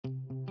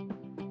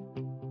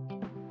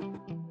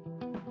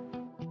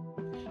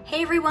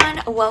Hey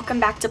everyone, welcome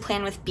back to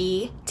Plan with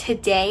B.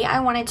 Today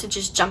I wanted to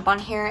just jump on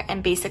here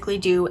and basically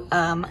do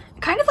kind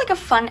of like a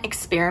fun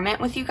experiment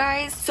with you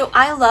guys. So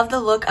I love the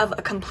look of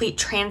a complete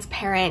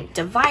transparent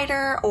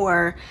divider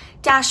or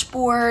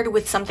dashboard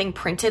with something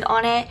printed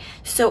on it.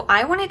 So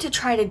I wanted to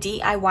try to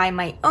DIY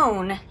my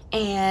own,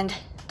 and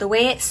the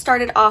way it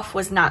started off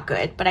was not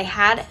good, but I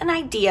had an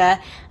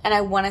idea and I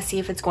want to see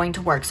if it's going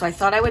to work. So I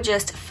thought I would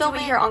just film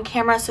it here on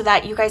camera so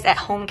that you guys at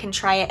home can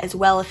try it as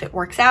well if it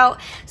works out.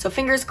 So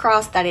fingers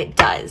crossed that it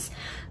does.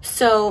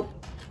 So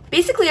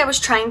basically I was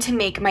trying to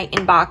make my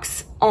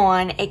inbox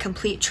on a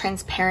complete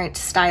transparent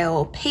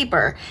style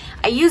paper.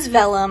 I use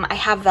vellum, I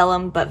have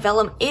vellum, but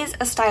vellum is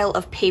a style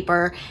of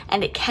paper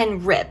and it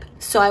can rip.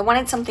 So I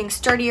wanted something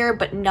sturdier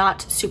but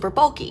not super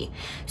bulky.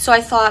 So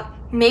I thought,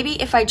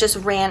 maybe if I just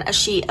ran a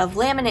sheet of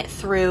laminate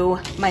through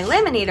my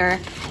laminator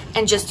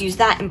and just used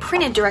that and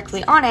printed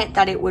directly on it,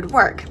 that it would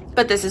work.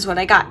 But this is what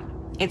I got.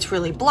 It's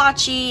really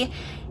blotchy,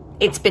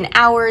 it's been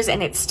hours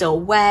and it's still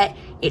wet,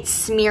 it's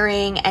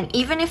smearing, and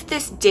even if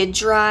this did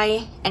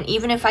dry, and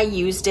even if I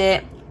used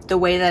it the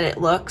way that it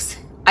looks,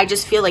 I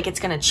just feel like it's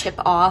gonna chip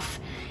off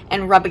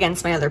and rub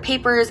against my other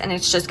papers and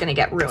it's just gonna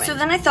get ruined. So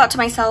then I thought to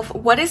myself,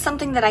 what is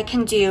something that I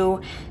can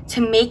do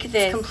to make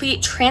this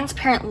complete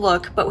transparent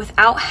look but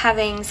without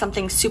having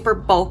something super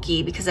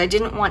bulky, because I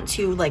didn't want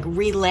to like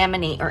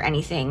re-laminate or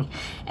anything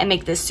and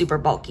make this super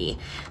bulky.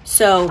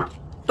 So,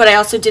 but I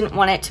also didn't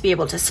want it to be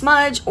able to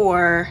smudge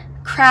or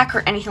crack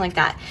or anything like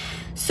that.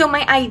 So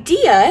my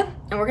idea,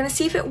 and we're gonna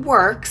see if it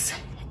works,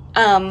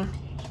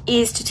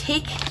 is to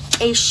take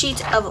a sheet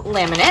of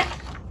laminate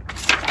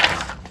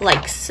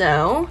like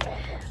so.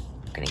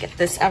 I'm gonna get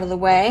this out of the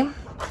way.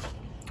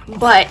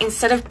 But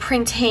instead of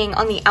printing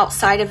on the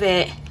outside of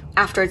it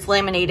after it's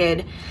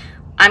laminated,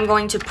 I'm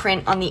going to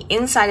print on the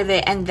inside of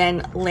it and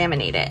then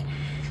laminate it.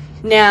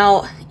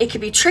 Now, it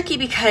could be tricky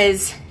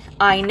because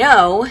I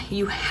know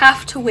you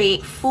have to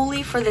wait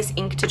fully for this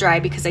ink to dry,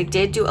 because I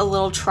did do a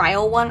little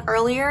trial one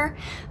earlier,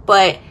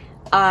 but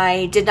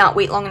I did not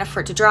wait long enough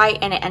for it to dry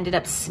and it ended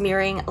up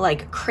smearing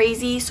like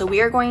crazy. So we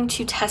are going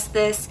to test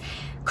this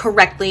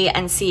correctly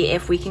and see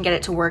if we can get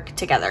it to work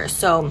together.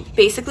 So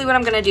basically what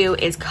I'm gonna do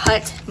is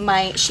cut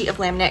my sheet of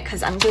laminate,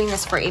 because I'm doing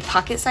this for a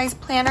pocket size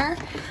planner.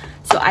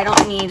 So I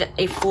don't need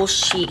a full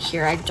sheet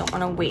here. I don't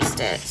wanna waste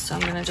it. So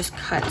I'm gonna just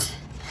cut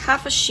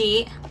half a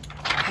sheet.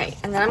 Okay,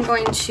 and then I'm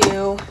going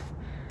to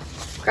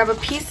grab a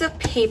piece of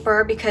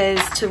paper, because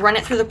to run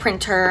it through the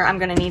printer, I'm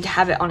gonna need to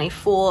have it on a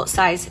full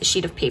size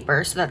sheet of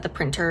paper so that the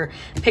printer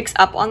picks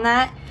up on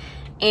that.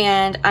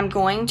 And I'm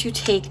going to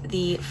take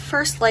the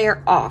first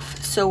layer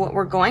off. So what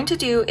we're going to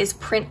do is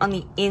print on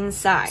the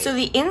inside. So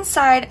the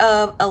inside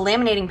of a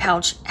laminating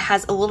pouch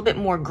has a little bit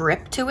more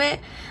grip to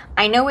it.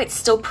 I know it's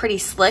still pretty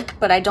slick,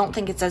 but I don't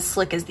think it's as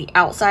slick as the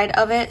outside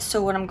of it.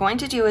 So what I'm going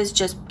to do is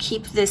just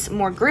keep this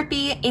more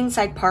grippy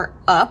inside part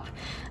up.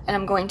 And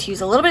I'm going to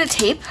use a little bit of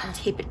tape and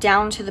tape it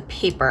down to the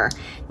paper.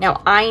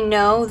 Now I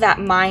know that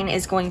mine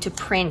is going to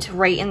print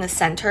right in the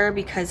center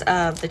because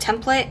of the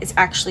template. It's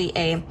actually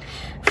a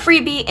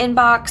freebie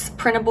inbox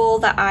printable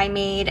that I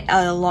made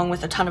along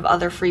with a ton of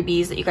other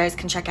freebies that you guys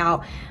can check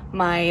out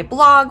my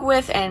blog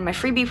with and my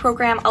freebie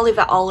program. I'll leave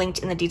that all linked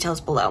in the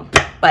details below.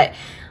 But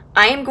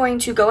I am going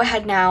to go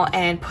ahead now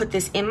and put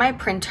this in my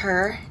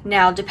printer.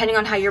 Now, depending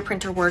on how your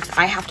printer works,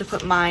 I have to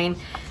put mine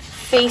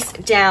face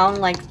down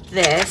like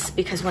this,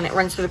 because when it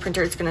runs through the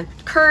printer, it's gonna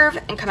curve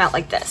and come out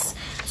like this.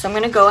 So I'm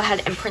gonna go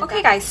ahead and print.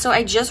 Okay guys, so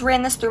I just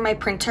ran this through my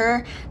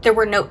printer. There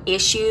were no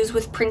issues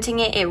with printing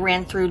it. It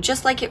ran through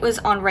just like it was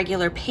on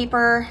regular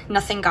paper.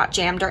 Nothing got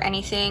jammed or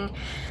anything.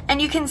 And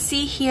you can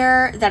see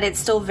here that it's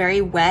still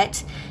very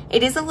wet.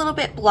 It is a little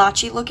bit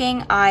blotchy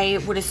looking. I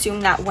would assume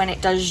that when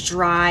it does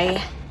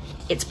dry,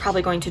 it's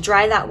probably going to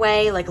dry that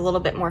way, like a little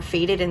bit more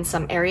faded in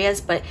some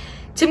areas, but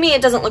to me,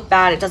 it doesn't look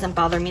bad. It doesn't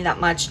bother me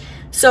that much.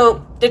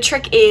 So the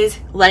trick is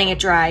letting it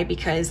dry,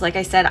 because like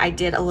I said, I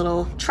did a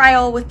little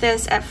trial with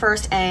this at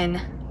first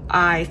and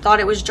I thought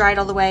it was dried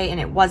all the way and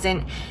it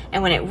wasn't.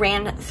 And when it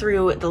ran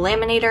through the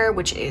laminator,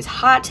 which is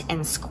hot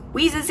and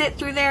squeezes it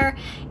through there,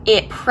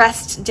 it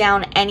pressed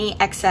down any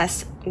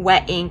excess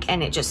wet ink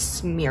and it just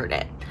smeared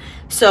it.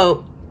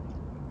 So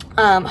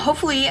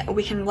hopefully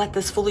we can let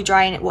this fully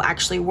dry and it will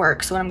actually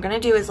work. So what I'm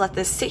gonna do is let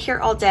this sit here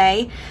all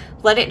day,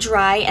 let it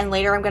dry, and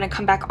later I'm gonna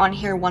come back on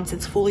here once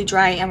it's fully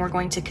dry and we're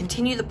going to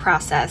continue the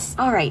process.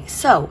 All right,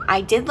 so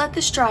I did let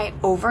this dry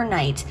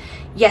overnight.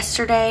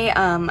 Yesterday,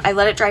 I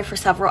let it dry for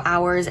several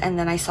hours and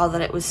then I saw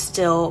that it was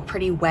still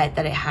pretty wet,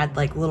 that it had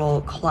like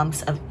little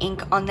clumps of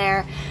ink on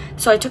there.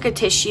 So I took a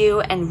tissue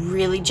and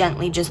really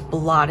gently just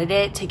blotted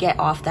it to get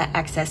off that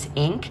excess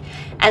ink.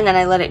 And then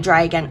I let it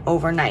dry again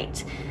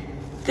overnight.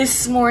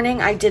 This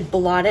morning I did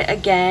blot it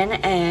again,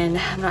 and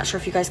I'm not sure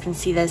if you guys can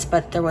see this,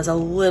 but there was a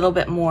little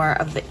bit more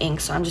of the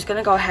ink. So I'm just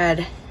gonna go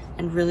ahead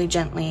and really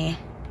gently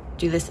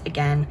do this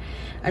again.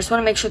 I just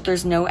wanna make sure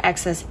there's no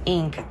excess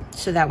ink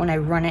so that when I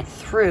run it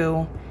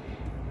through,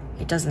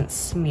 it doesn't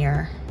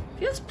smear.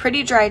 Feels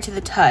pretty dry to the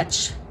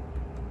touch.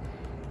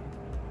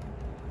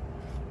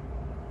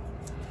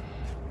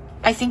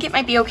 I think it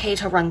might be okay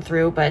to run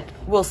through, but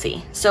we'll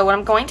see. So what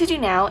I'm going to do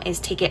now is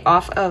take it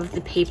off of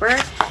the paper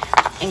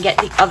and get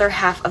the other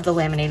half of the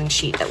laminating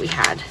sheet that we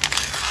had.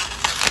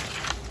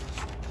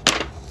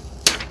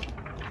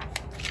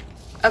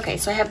 Okay,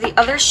 so I have the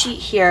other sheet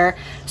here.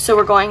 So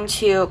we're going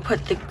to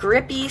put the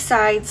grippy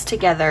sides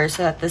together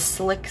so that the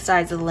slick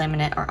sides of the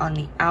laminate are on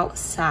the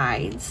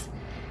outsides.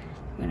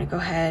 I'm gonna go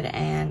ahead,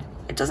 and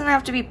it doesn't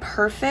have to be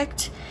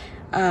perfect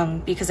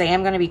because I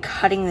am gonna be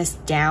cutting this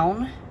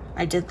down.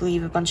 I did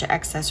leave a bunch of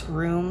excess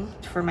room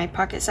for my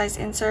pocket size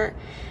insert,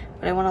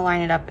 but I wanna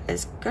line it up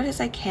as good as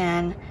I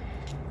can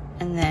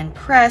and then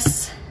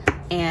press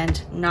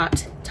and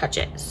not touch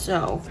it.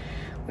 So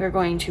we're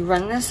going to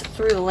run this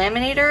through the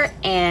laminator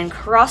and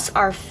cross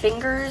our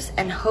fingers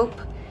and hope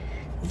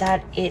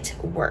that it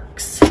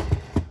works.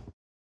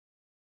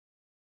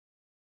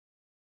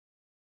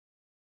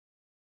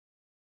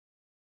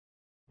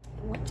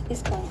 What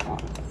is going on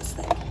with this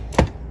thing?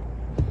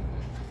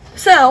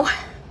 So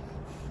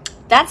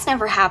that's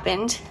never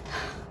happened.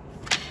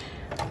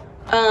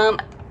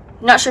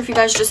 Not sure if you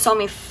guys just saw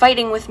me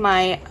fighting with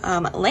my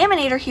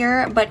laminator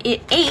here, but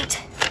it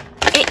ate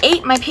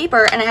my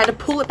paper and I had to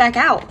pull it back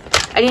out.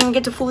 I didn't even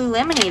get to fully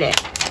laminate it.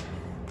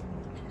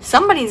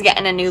 Somebody's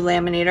getting a new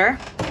laminator.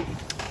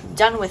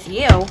 Done with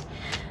you.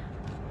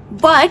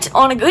 But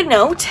on a good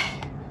note,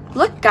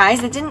 look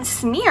guys, it didn't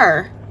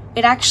smear.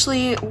 It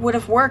actually would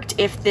have worked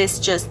if this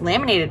just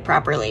laminated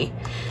properly.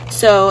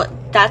 So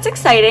that's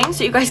exciting.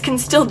 So you guys can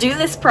still do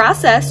this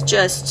process,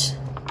 just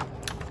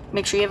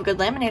make sure you have a good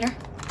laminator.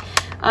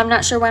 I'm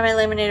not sure why my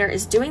laminator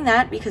is doing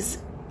that because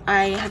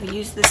I have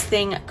used this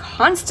thing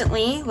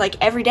constantly, like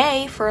every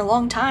day for a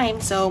long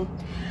time. So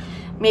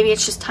maybe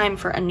it's just time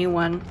for a new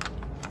one.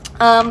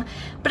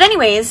 But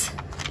anyways,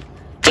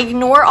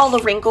 ignore all the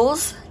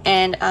wrinkles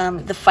and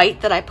the fight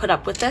that I put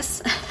up with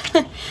this.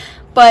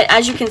 But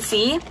as you can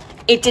see,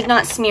 it did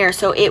not smear,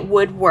 so it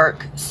would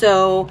work.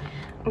 So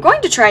I'm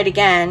going to try it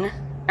again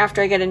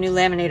after I get a new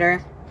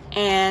laminator,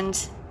 and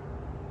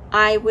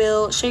I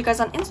will show you guys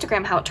on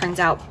Instagram how it turns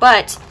out,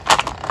 but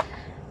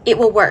it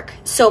will work.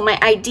 So my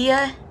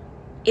idea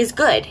is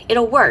good.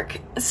 It'll work.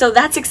 So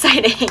that's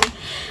exciting.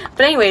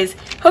 But anyways,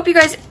 hope you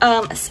guys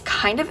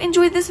kind of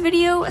enjoyed this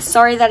video.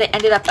 Sorry that it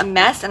ended up a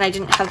mess and I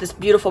didn't have this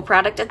beautiful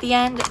product at the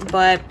end,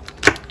 but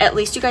at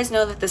least you guys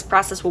know that this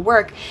process will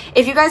work.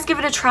 If you guys give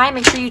it a try,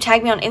 make sure you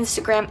tag me on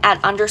Instagram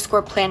at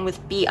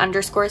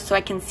 _planwithb_ so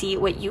I can see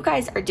what you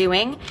guys are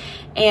doing.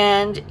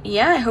 And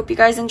yeah, I hope you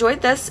guys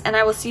enjoyed this, and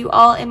I will see you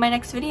all in my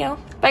next video.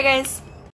 Bye guys.